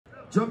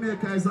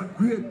Jamaica is a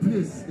great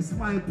place. It's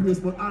my place,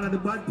 but all of the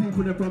bad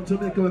people that from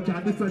Jamaica we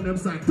can't defend them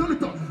side. Tell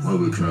it up. I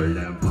will tell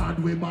them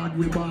bad, we bad,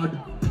 we bad.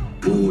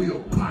 Oh,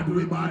 you bad,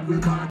 we bad, we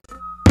bad.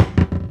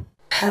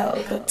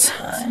 Pelpa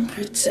time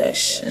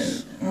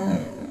protection.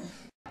 I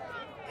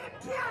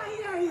can't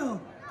hear you.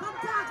 Come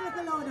talk a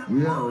little louder.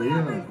 Yeah, oh,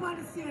 yeah. We're on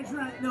the stage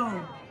right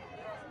now.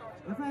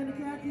 You find the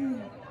car key?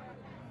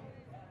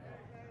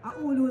 I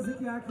will lose the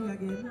car key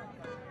again.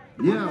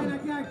 Yeah. Find the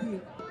car key.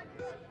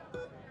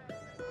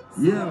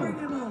 So Yeah. bring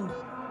him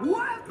out.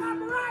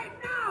 Welcome right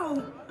now.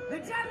 The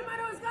gentleman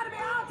who's going to be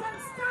out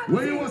and standing.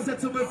 When you want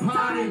to my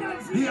party,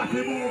 you have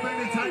to move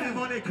anytime the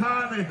money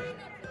call me.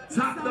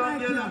 Top down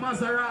here, the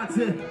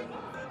Maserati.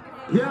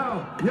 Yo.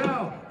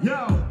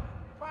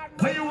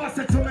 When you want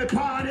to my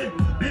party,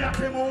 you have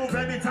to move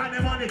anytime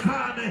the money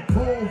call me.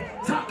 Move,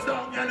 top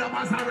down here, the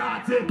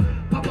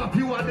Maserati. Pop a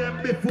few of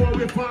them before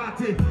we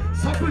party.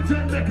 So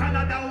pretend make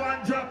another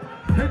one drop.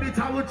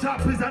 Anytime we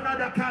chop is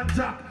another can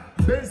drop.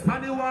 Benz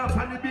panny walk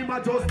and the beam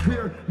are just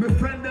clear. My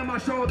friend them a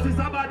shout is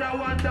about that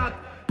one that.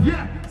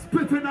 Yeah,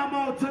 spliffing them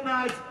out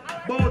tonight.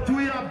 But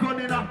we have gone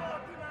in a.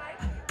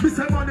 Me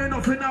say money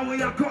nothing now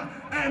we are cut.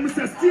 Hey,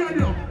 Mr.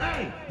 Stadium.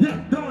 Hey, yeah,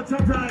 don't you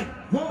right.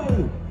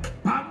 Whoa.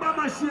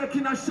 Bam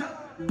shaking a shot.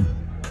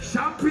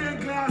 Champagne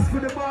glass for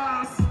the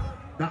boss.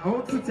 The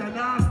outfit are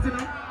nasty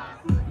now.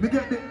 Me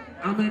get the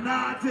I'm a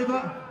native.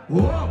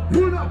 Whoa,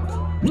 pull up.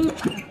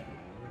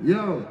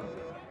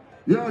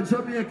 Yo,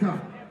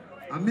 Jamaica.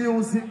 And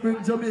music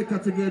bring Jamaica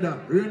together.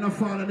 Rain and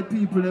fall and the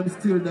people them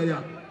still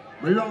there.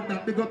 I love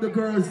that. Big up the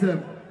girls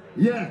them.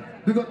 Yeah.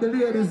 Big up the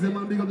ladies them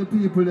and big up the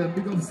people them.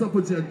 Big up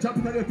Supper Jen. Chop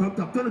it again from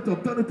top. Turn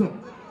it up.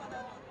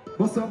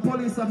 But some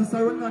police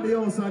officer run on the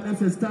house and them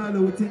say,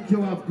 Stylo, we think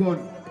you have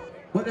gun.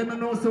 But them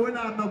know so we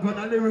not have no gun.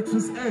 And lyrics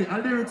was, hey,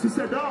 and lyrics was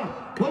said, oh,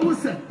 what we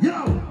say?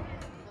 Yo,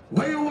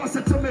 when you want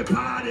to me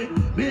party,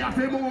 me have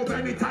to move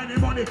anytime the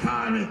money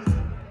call me.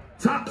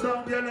 Top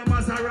down the yellow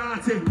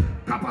Maserati.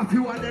 Cap a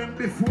few of them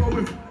before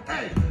we.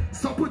 Hey,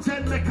 so put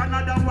in make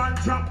another one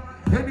drop.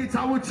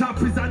 Anytime we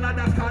chop is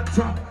another can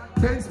drop.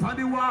 Benz pan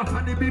the wharf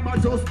and the beam are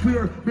just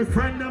clear. My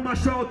friend them a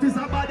shout is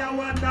about that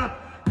one that.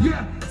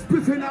 Yeah,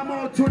 spliffing them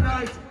out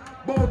tonight.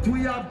 But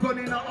we have gun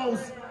in the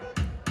house.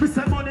 We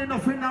say money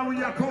nothing now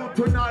we account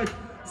tonight.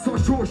 So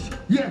shush,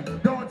 yeah,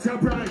 don't you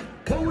bright.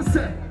 What we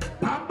say?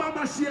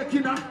 Bam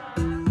shaking up.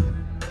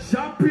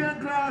 Champagne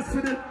glass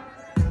for the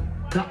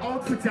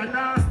outfit are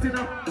nasty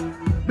now.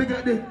 Me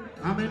get the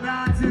I'm a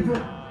naughty bro.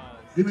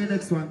 Give me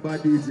next one,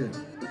 bad DJ.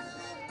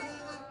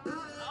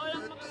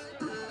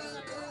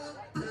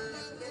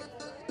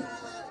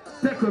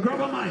 Take a grab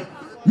a mic.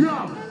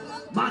 Yo,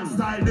 man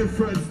style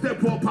different.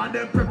 Step up and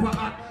then pepper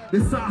hot.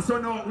 The sauce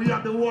run out, we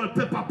have the whole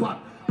pepper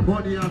pot.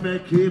 Money I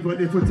make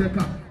even if we take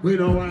her. We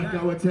don't want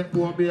that we take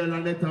more mail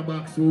and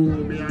letterbox. Oh,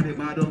 me and the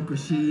bad uncle,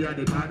 she and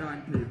the bad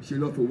auntie. She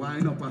love to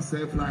wind up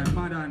herself like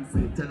mad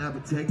auntie. Tell her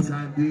to take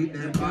time, beat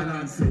them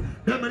balance it.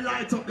 Then me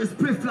light up the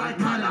spliff like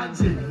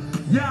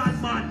Kalanji.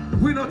 Yard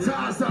man, we no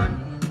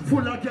Tarzan.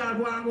 Full of girl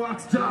one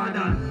walks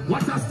Jordan.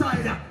 What a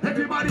style,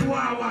 everybody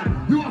want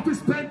one. You have to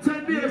spend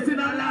 10 years in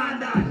a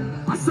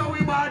London. I saw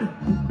we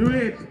bad, do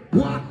it.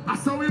 What? I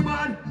saw we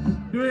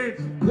bad, do it.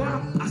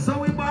 What? I saw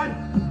we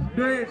bad,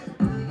 do it.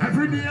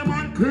 Every day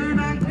man clean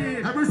and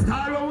clean. Every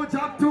style we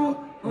talk to,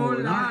 oh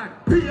Lord.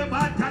 Be a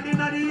bad girl in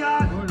the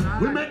yard. Oh,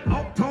 we make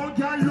uptown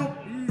girl look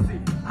easy.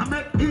 I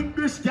make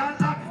English girl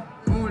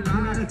act. Oh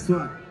Lord. Next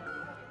one.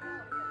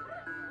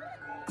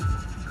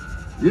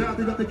 Yeah,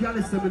 we got the girl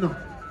is now.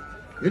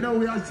 You know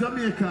we are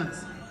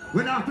Jamaicans.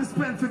 We don't have to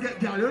spend to get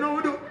girl. You know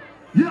what we do?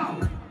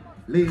 Yo!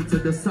 Lay to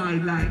the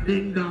side like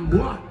ding dong.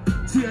 What?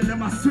 See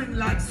them a swing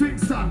like swing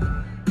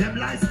song. Them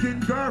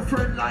light-skinned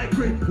girlfriend like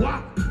it.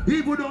 What?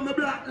 Even though me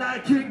black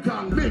like King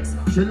Kong mix.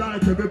 She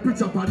like every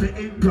picture up on the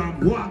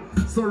Instagram.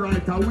 What? So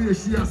right away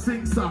she a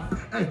sing song.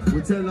 Hey,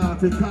 we tell her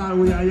to call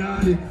we a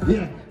yardy.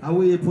 Yeah,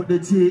 away put the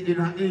G in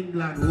her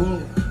England.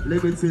 Whoa,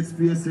 limited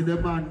space in the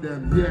man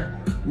them. Yeah,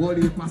 what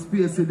if a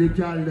space in the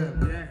girl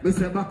them? Yeah. Me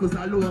say back as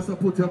a low so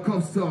put your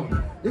cuffs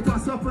down. If I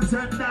so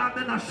pretend down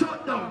then I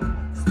shut down.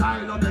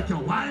 Style up make you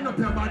wind up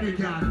your body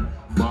girl.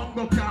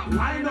 Bongo can't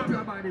wind up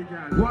your body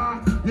girl.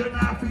 What? You know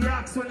if you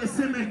ask when you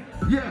see me.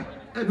 Yeah.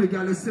 Every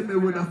girl you see me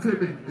with a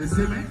filming, you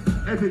see me?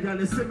 Every girl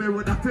you see me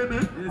with a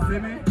filming, you see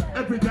me?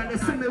 Every girl you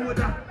see me with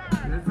a,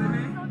 you see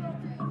me?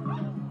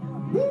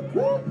 Whoop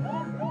whoop,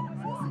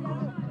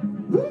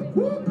 whoop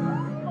whoop.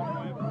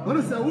 What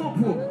is that whoop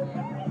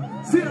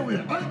whoop? See the way,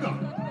 go.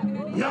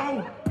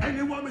 Yo,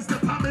 anyone is the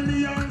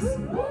millions.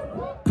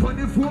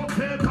 24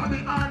 paper me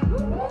on.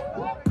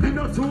 Me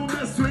no too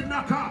mess with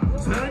knocker.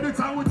 So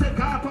anytime we take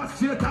off a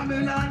straight a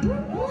Milan.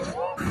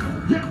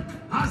 Yeah,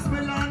 as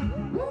Milan.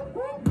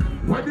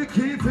 What the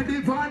key for the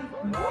van?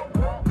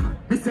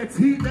 He said,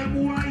 see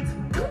them white.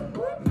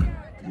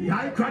 Yeah,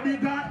 I cried the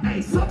gun. Hey,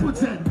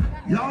 Supperton.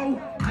 Yo,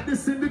 at the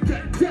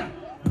syndicate. Yeah.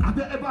 Have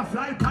you ever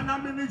fly on a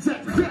mini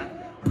jet? Yeah.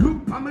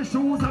 Look at my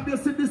shoes, have you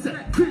seen the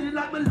set? Feel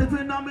like me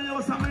living on my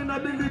house, I'm in a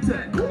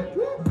military.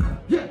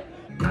 Yeah.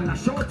 Can I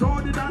shout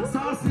all the dance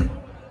saucy?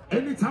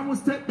 Anytime we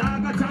step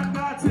down, I can't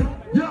got it.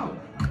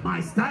 My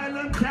style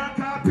them can't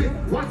copy.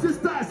 What's your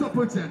style, so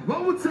pretend?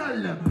 What would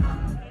tell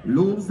them?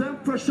 Looms them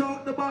fresh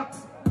out the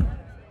box.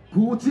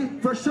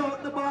 Gucci fresh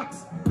out the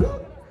box.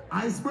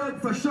 Iceberg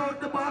fresh out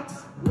the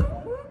box.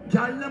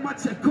 Girl them a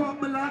check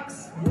out my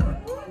locks.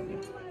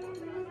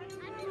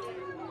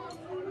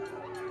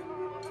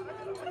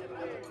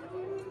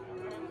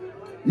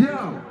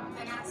 Yo,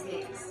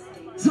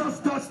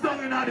 just touched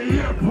down in at the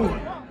airport.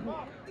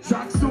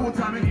 Track suit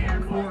on the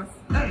airport.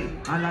 Hey,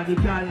 I like the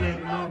girl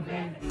let love.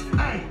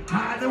 Hey,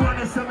 I don't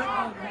wanna say me.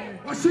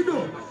 What she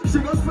do? She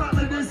goes from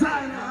the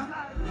designer.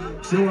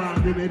 She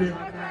want give me the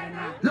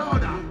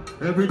Lorda.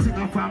 Everything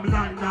I'm from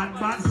London,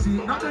 but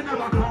see, nothing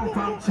ever come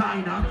from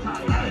China.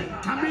 Hey,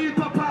 I mean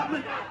papa me.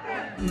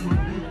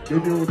 You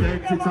do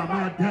that, it's a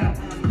mad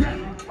damn.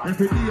 Yeah,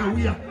 every day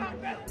we are.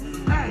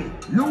 Hey,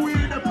 Louis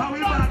in the power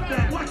back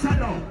there. Watch out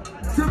now.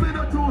 See me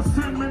not too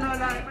swim, me not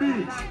like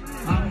beach.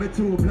 I'm me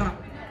too black.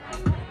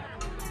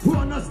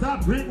 Wanna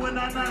stop ring when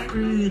the night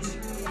reach.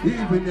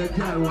 Even the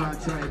girl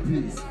want try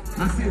peace.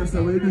 I see us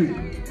how we do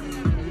it.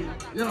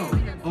 Yo,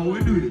 how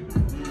we do it.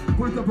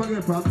 Put it up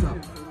again from top.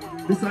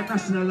 This is a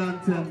national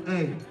anthem.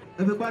 Hey,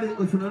 everybody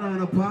if you don't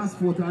have a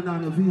passport and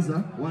not a visa,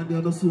 one day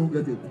you'll soon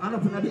get it. And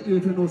up in the air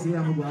if you know say you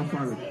have to go and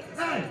foreign.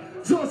 Hey,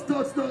 just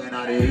touchdown in the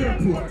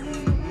airport.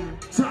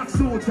 Track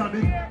suits on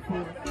me.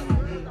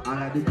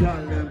 And the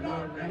girl them.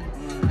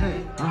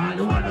 Hey, I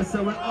don't want to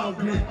say we're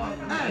ugly.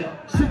 Hey,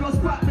 she goes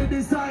back the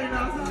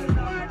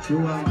designer. She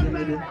want to give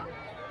me the.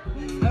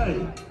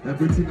 Hey,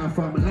 everything I'm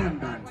from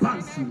London,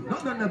 Banksy,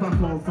 nothing never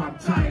come from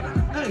China.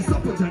 Hey,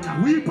 Super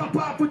China, we pop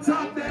up with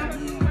top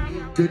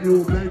them. The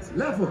new next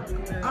level.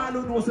 I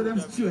don't know so them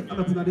straight. I'm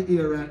up in the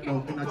air right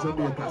now in a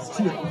Jamaica.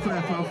 Straight,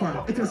 fly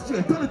far. It is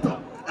straight, turn it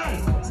up.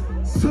 Hey,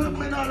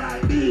 swimming all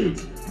like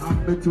beach.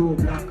 I'm the two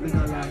black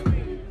nigga like.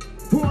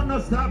 Phone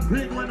us stop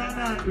ring when I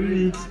not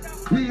reach.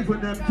 Even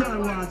them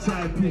girl want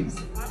try peace.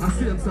 I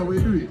see them so we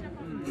do it.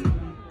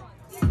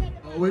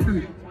 Oh, we do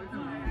it.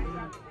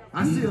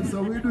 I see them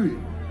so we do it.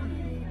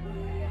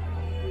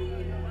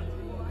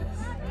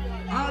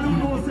 I don't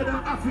know say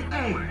them happy.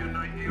 Hey,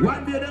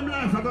 one day them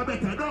life I go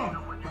better,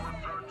 no?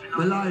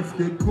 My life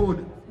they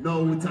good.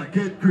 Now it's a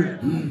get great.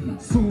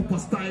 Super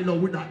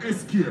styler with a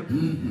escape.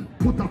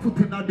 Put a foot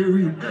in the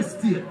real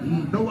estate.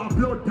 Now I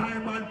blow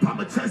diamond for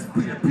my chest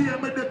plate. Pay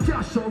me the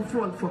cash up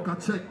front for a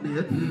check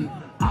mate.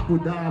 Abu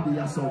Dhabi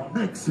has some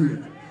next week.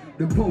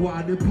 The power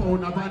and the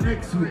pound of a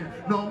next week.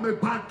 Now me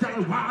bad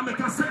girl want make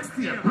a sex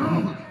tape.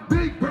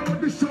 Big bro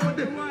the show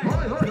the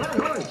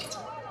oi.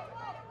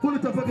 Pull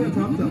it up again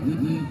from top.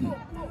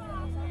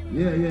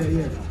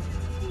 Yeah.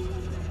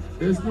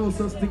 There's no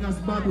such thing as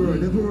bad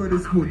word. Every word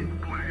is good.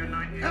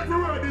 Every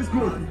word is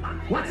good.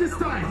 What's his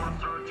time?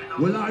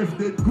 Well, life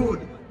did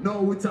good.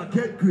 Now it's a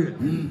get great.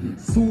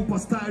 Super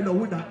styler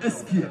with an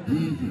escape.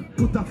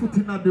 Put a foot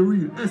in the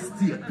real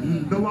estate.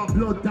 Now I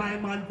blood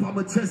diamond for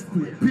my chest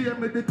plate. Pay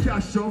me the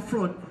cash up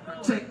front.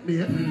 Check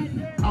me.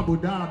 Abu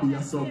Dhabi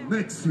has some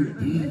next week.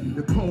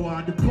 The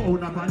power, the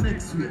pound of a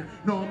next week.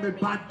 Now me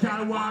bad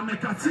girl want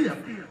make a tape.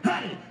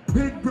 Hey,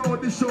 big bro,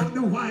 the show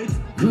the white.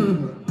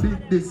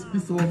 Big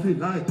this off the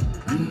light.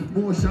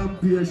 More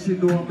champagne, she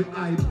know me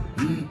hype.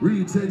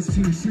 Retail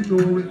street, she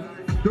know it.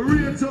 The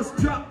rate just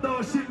dropped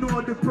down, she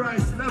know the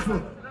price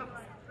level.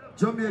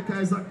 Jamaica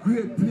is a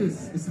great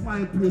place. It's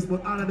my place,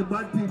 but all of the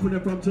bad people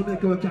that from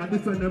Jamaica we can't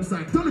defend them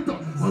side. Turn it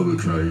up. Oh, we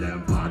tell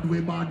them bad, we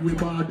bad.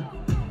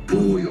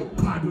 Oh, you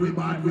bad, we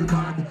bad.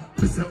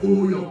 We say,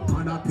 oh, you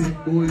and I think,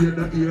 oh, you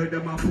don't hear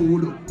them a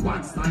fool.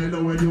 One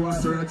style when you are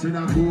searching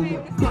a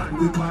Google. Bad,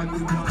 we bad.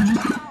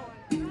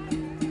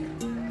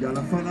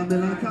 Y'all follow me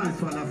like hands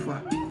for the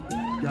fat.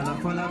 Y'all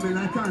follow me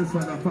like hands for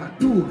the fat.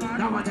 Two,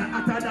 that one the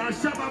Atada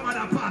Shabba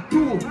mother part.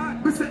 Two,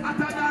 we say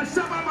Atada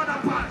Shabba mother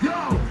part. Yo,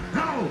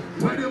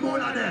 where the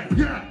bull are there?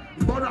 Yeah,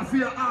 Bother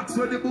fear axe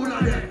where the bull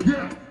are there.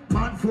 Yeah.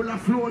 Man full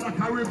of flow like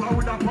a river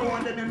with a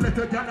power, then the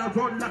little girl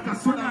run like a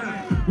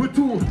tsunami. We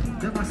two,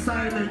 them a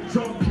silent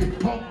junkie,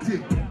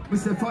 pumpty. Me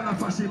say father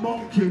fashion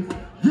monkey.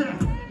 Yeah,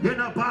 you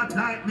know bad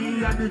like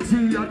me and the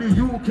G and the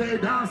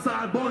UK dance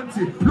all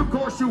bunty. Look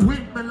how she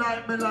whip me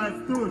like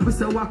food. Me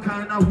say what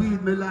kind of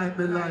weed me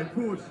like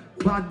food.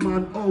 Bad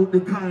man out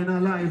the kind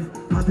of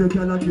life. Have your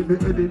girl give me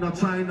head in a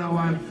China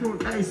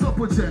wife. Hey,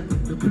 Super Jet,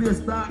 the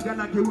place that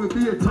gonna give me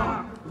beer.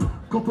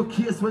 Couple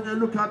case when you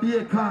look at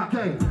the car,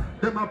 okay?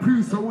 Them a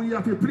pre, so we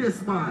have to play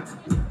smart.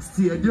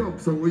 Stadium,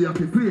 so we have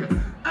to play.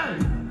 Hey,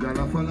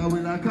 y'all follow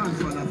we like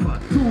hands for the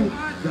fat. Two,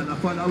 y'all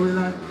follow we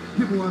like.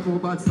 Give me one more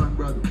bad song,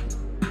 brother.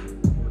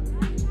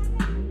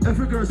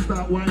 Every girl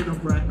start winding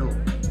up right now.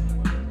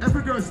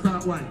 Every girl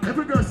start wine.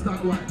 Every girl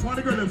start wine. One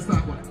of the girl them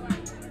start wine.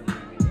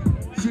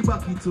 She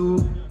back it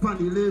up, on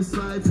the left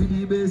side for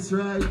the bass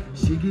right.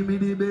 She give me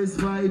the bass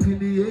 5 in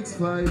the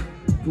X5.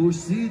 Push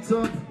seat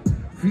up.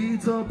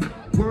 Feet up,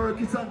 work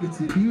it and get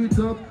it beat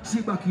up.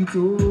 She back it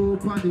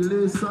up on the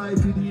left side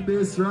for the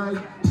bass right.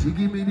 She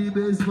give me the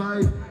bass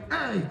 5.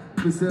 Hey,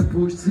 me say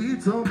push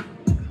seat up,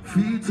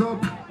 feet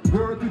up,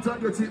 work it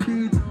and get it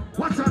beat.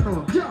 Watch out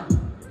now, yeah.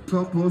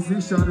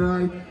 Composition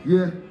right,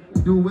 yeah.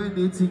 Do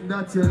anything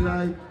that you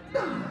like.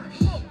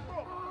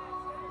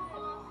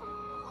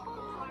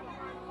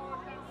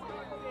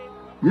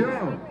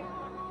 Yo,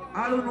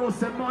 I don't know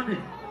some money.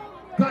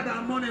 Got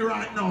that money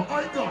right now.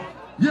 I go.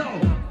 Yo,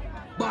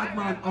 bad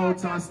man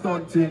out and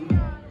stunting.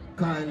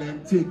 Kyle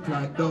and tick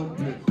like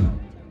dumpling.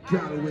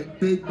 Girl with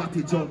big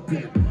body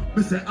jumping.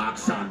 We say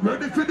action,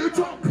 ready for the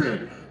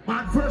jumping.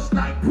 Man first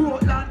like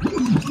Portland.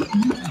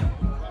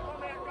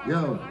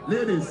 Yo,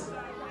 ladies,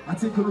 I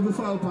think we're going to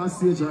fall up on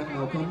stage right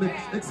now. Come make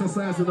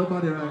exercise in the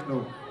body right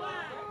now.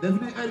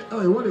 Definitely,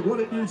 hey, what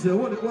it DJ?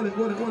 What it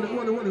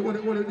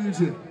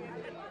DJ?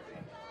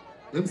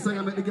 Them say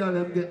I make the girl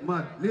them get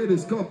mad.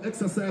 Ladies, come,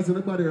 exercise in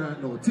the body right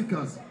now.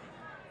 Tickers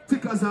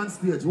on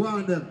stage, one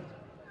of them.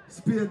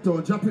 Spear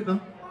tone, drop it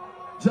now.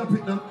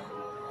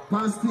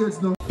 On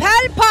stage now.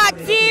 Pelpa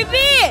TV!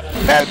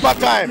 Pelpa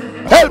time!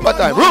 Pelpa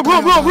time! Room!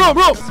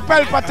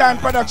 Pelpa time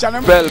production.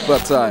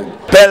 Pelpa time.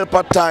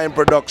 Pelpa time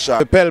production.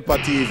 Pelpa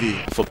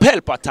TV. For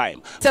Pelpa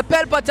time. It's a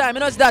Pelpa time,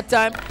 you know it's that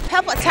time.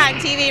 Pelpa time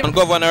TV. I'm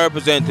governor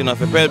representing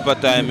of a Pelpa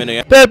time, you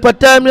know. Pelpa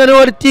time, you know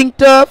what the thing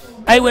tough?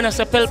 I when I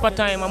say Pelpa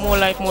time, I'm more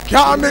like more.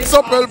 Can't mix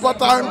up Pelpa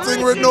time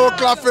thing with no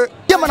coffee.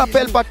 Yeah, man, a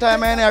Pelpa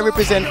time, and I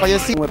represent for you.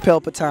 See, with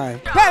Pelpa time.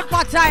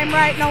 Pelpa time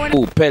right now.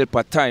 Oh,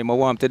 Pelpa time, I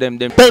want to them.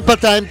 Pelpa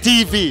time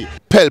TV.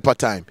 Pelpa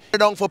time.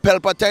 Down for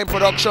Pelpa time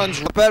productions.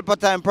 Pelpa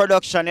time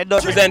production. It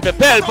does Present for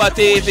Pelpa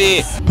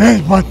TV.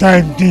 Pelpa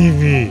time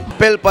TV.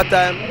 Pelpa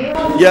time.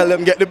 Yeah, let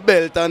them get the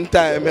belt on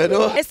time, you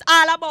know. It's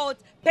all about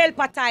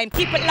Pelpa time.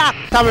 Keep it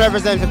locked. Time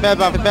represent for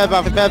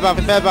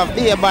Pelpa.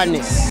 Be a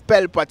badness.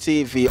 Pelpa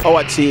TV,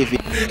 our TV.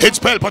 It's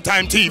Pelpa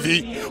time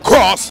TV.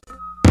 Cross.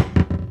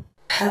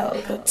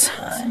 Pelpa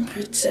time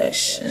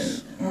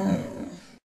protection.